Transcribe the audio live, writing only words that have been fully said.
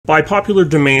By popular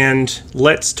demand,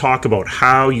 let's talk about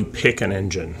how you pick an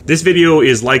engine. This video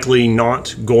is likely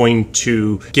not going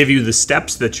to give you the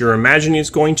steps that you're imagining it's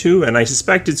going to, and I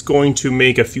suspect it's going to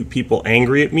make a few people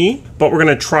angry at me, but we're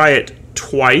going to try it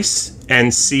twice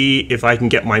and see if I can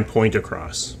get my point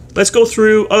across. Let's go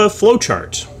through a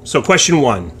flowchart. So question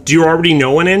 1, do you already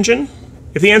know an engine?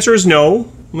 If the answer is no,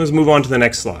 let's move on to the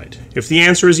next slide. If the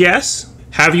answer is yes,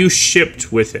 have you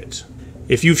shipped with it?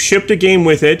 If you've shipped a game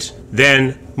with it,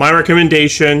 then my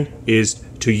recommendation is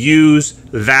to use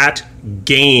that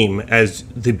game as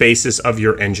the basis of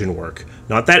your engine work.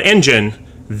 Not that engine,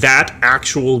 that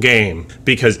actual game,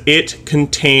 because it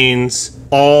contains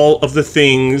all of the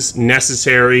things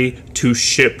necessary to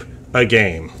ship a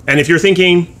game. And if you're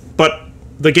thinking, but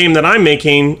the game that I'm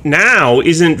making now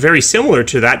isn't very similar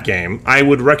to that game, I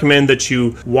would recommend that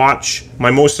you watch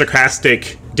my most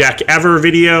sarcastic deck ever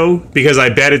video, because I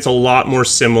bet it's a lot more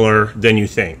similar than you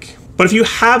think. But if you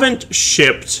haven't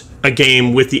shipped a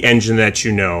game with the engine that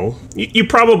you know, you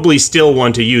probably still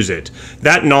want to use it.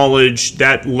 That knowledge,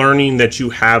 that learning that you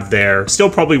have there, still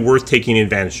probably worth taking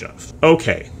advantage of.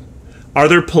 Okay, are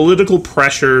there political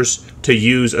pressures to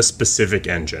use a specific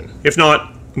engine? If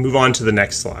not, move on to the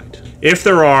next slide. If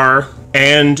there are,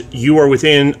 and you are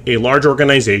within a large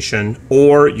organization,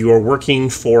 or you are working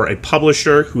for a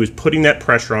publisher who is putting that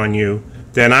pressure on you,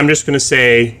 then I'm just going to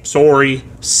say, sorry,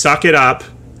 suck it up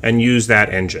and use that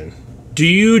engine. Do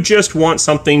you just want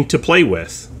something to play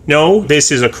with? No,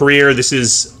 this is a career,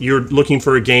 you're looking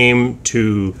for a game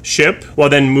to ship, well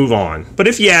then move on. But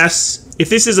if yes, if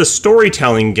this is a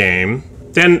storytelling game,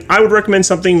 then I would recommend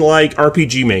something like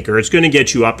RPG Maker. It's going to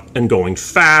get you up and going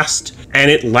fast, and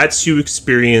it lets you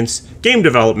experience game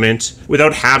development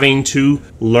without having to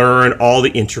learn all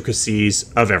the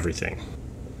intricacies of everything.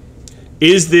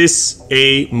 Is this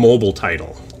a mobile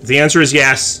title? If the answer is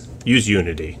yes, use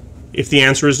Unity. If the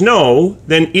answer is no,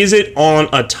 then is it on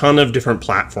a ton of different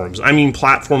platforms? I mean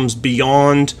platforms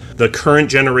beyond the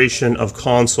current generation of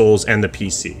consoles and the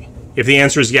PC. If the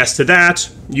answer is yes to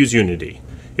that, use Unity.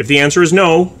 If the answer is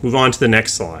no, move on to the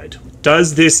next slide.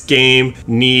 Does this game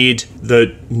need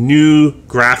the new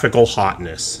graphical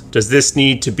hotness? Does this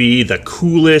need to be the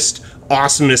coolest,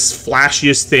 awesomest,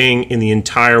 flashiest thing in the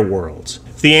entire world?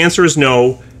 If the answer is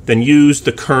no, then use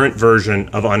the current version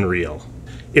of Unreal.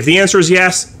 If the answer is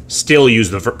yes, still use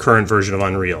the current version of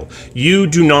Unreal. You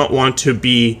do not want to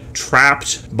be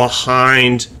trapped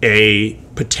behind a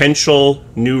potential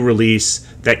new release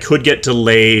that could get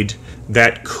delayed,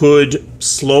 that could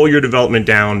slow your development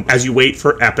down as you wait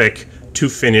for Epic to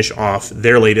finish off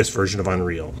their latest version of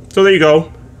Unreal. So there you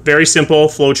go. Very simple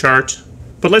flowchart.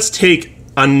 But let's take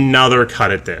another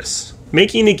cut at this.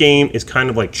 Making a game is kind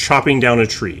of like chopping down a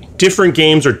tree. Different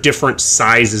games are different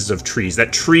sizes of trees.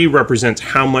 That tree represents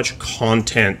how much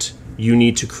content you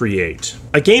need to create.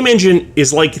 A game engine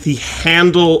is like the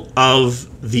handle of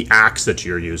the axe that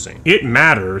you're using. It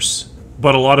matters,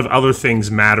 but a lot of other things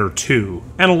matter too.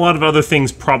 And a lot of other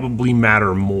things probably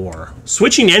matter more.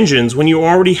 Switching engines when you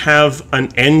already have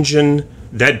an engine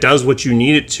that does what you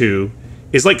need it to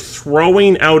is like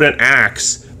throwing out an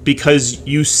axe because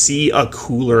you see a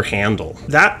cooler handle.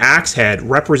 That axe head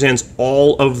represents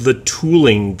all of the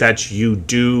tooling that you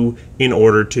do in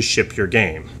order to ship your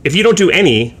game. If you don't do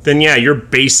any, then yeah, you're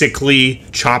basically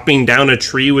chopping down a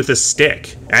tree with a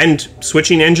stick. And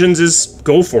switching engines is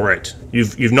go for it.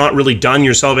 You've not really done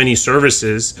yourself any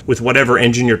services with whatever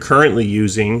engine you're currently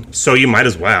using, so you might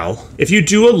as well. If you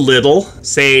do a little,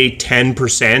 say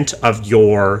 10% of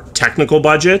your technical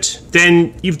budget,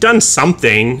 then you've done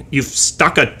something. You've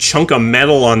stuck a chunk of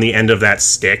metal on the end of that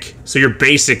stick, so you're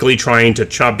basically trying to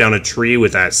chop down a tree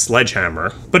with a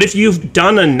sledgehammer. But if you've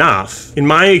done enough, in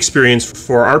my experience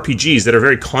for RPGs that are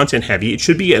very content heavy, it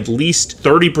should be at least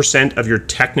 30% of your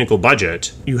technical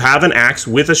budget. You have an axe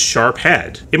with a sharp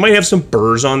head. It might have some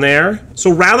burrs on there.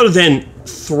 So rather than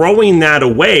throwing that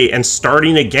away and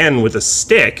starting again with a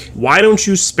stick, why don't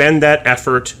you spend that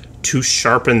effort to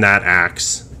sharpen that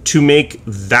axe to make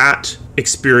that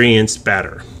experience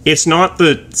better? It's not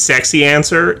the sexy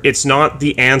answer. It's not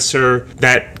the answer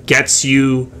that gets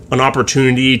you an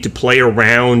opportunity to play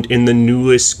around in the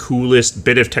newest, coolest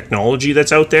bit of technology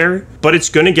that's out there, but it's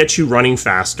going to get you running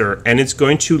faster, and it's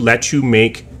going to let you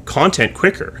make content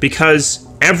quicker, because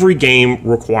every game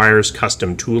requires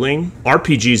custom tooling.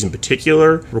 RPGs in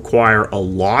particular require a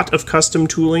lot of custom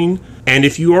tooling, and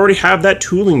if you already have that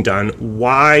tooling done,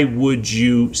 why would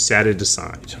you set it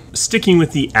aside? Sticking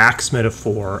with the axe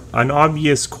metaphor, an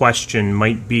obvious question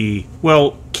might be,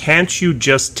 well, can't you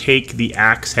just take the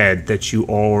axe head that you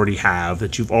already have,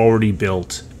 that you've already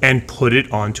built, and put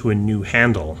it onto a new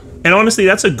handle? And honestly,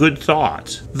 that's a good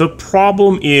thought. The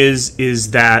problem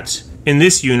is that in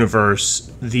this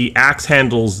universe, the axe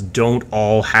handles don't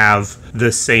all have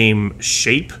the same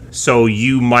shape. So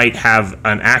you might have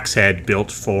an axe head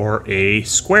built for a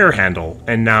square handle,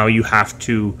 and now you have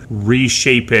to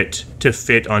reshape it to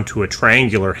fit onto a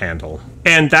triangular handle.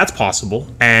 And that's possible,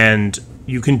 and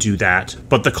you can do that,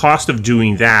 but the cost of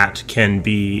doing that can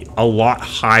be a lot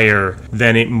higher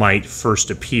than it might first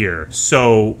appear.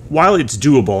 So while it's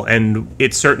doable, and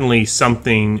it's certainly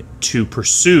something to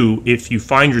pursue if you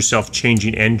find yourself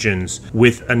changing engines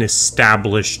with an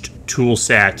established tool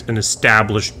set, an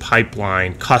established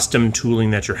pipeline, custom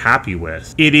tooling that you're happy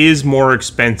with, it is more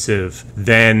expensive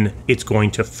than it's going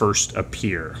to first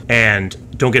appear. And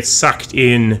don't get sucked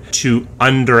into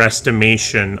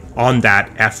underestimation on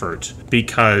that effort,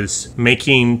 because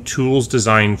making tools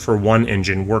designed for one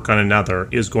engine work on another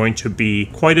is going to be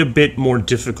quite a bit more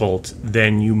difficult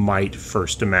than you might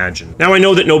first imagine. Now, I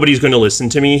know that nobody's going to listen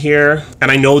to me here,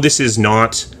 and I know this is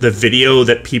not the video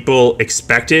that people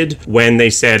expected when they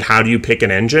said, how do you pick an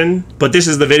engine? But this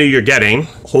is the video you're getting.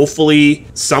 Hopefully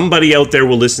somebody out there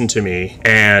will listen to me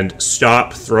and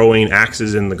stop throwing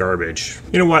axes in the garbage.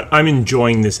 You know what? I'm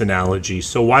enjoying this analogy,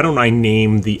 so why don't I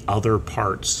name the other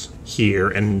parts here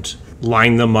and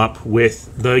line them up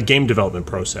with the game development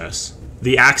process.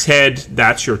 The axe head,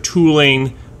 that's your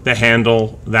tooling. The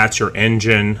handle, that's your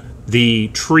engine. The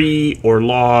tree or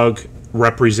log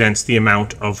represents the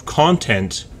amount of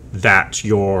content that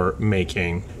you're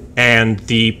making. And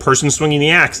the person swinging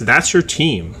the axe, that's your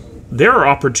team. There are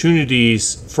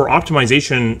opportunities for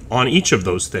optimization on each of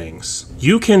those things.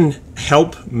 You can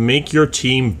help make your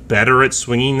team better at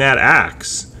swinging that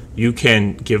axe. You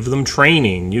can give them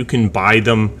training. You can buy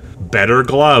them better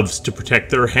gloves to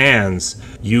protect their hands.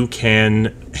 You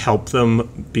can help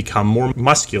them become more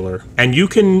muscular. And you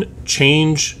can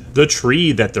change the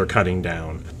tree that they're cutting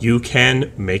down. You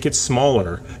can make it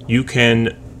smaller. You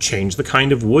can change the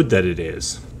kind of wood that it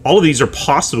is. All of these are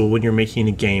possible when you're making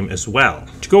a game as well.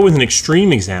 To go with an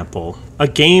extreme example, a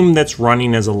game that's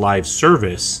running as a live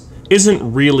service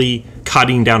isn't really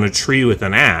cutting down a tree with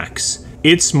an axe.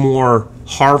 It's more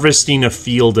harvesting a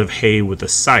field of hay with a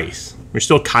scythe. You're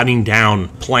still cutting down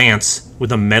plants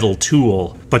with a metal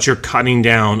tool, but you're cutting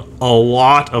down a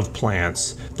lot of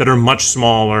plants that are much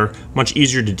smaller, much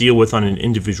easier to deal with on an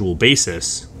individual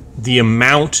basis. The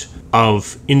amount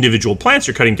of individual plants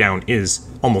you're cutting down is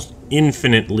almost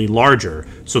infinitely larger.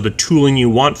 So the tooling you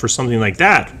want for something like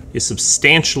that is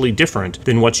substantially different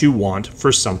than what you want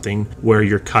for something where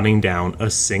you're cutting down a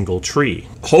single tree.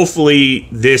 Hopefully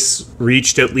this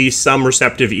reached at least some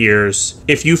receptive ears.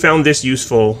 If you found this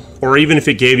useful, or even if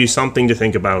it gave you something to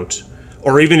think about,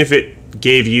 or even if it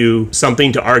gave you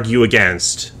something to argue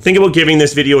against, think about giving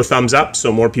this video a thumbs up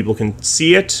so more people can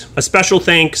see it. A special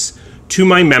thanks to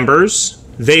my members.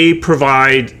 They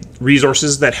provide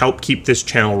resources that help keep this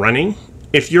channel running.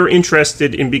 If you're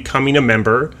interested in becoming a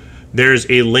member, there's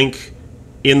a link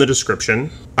in the description.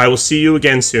 I will see you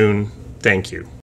again soon. Thank you.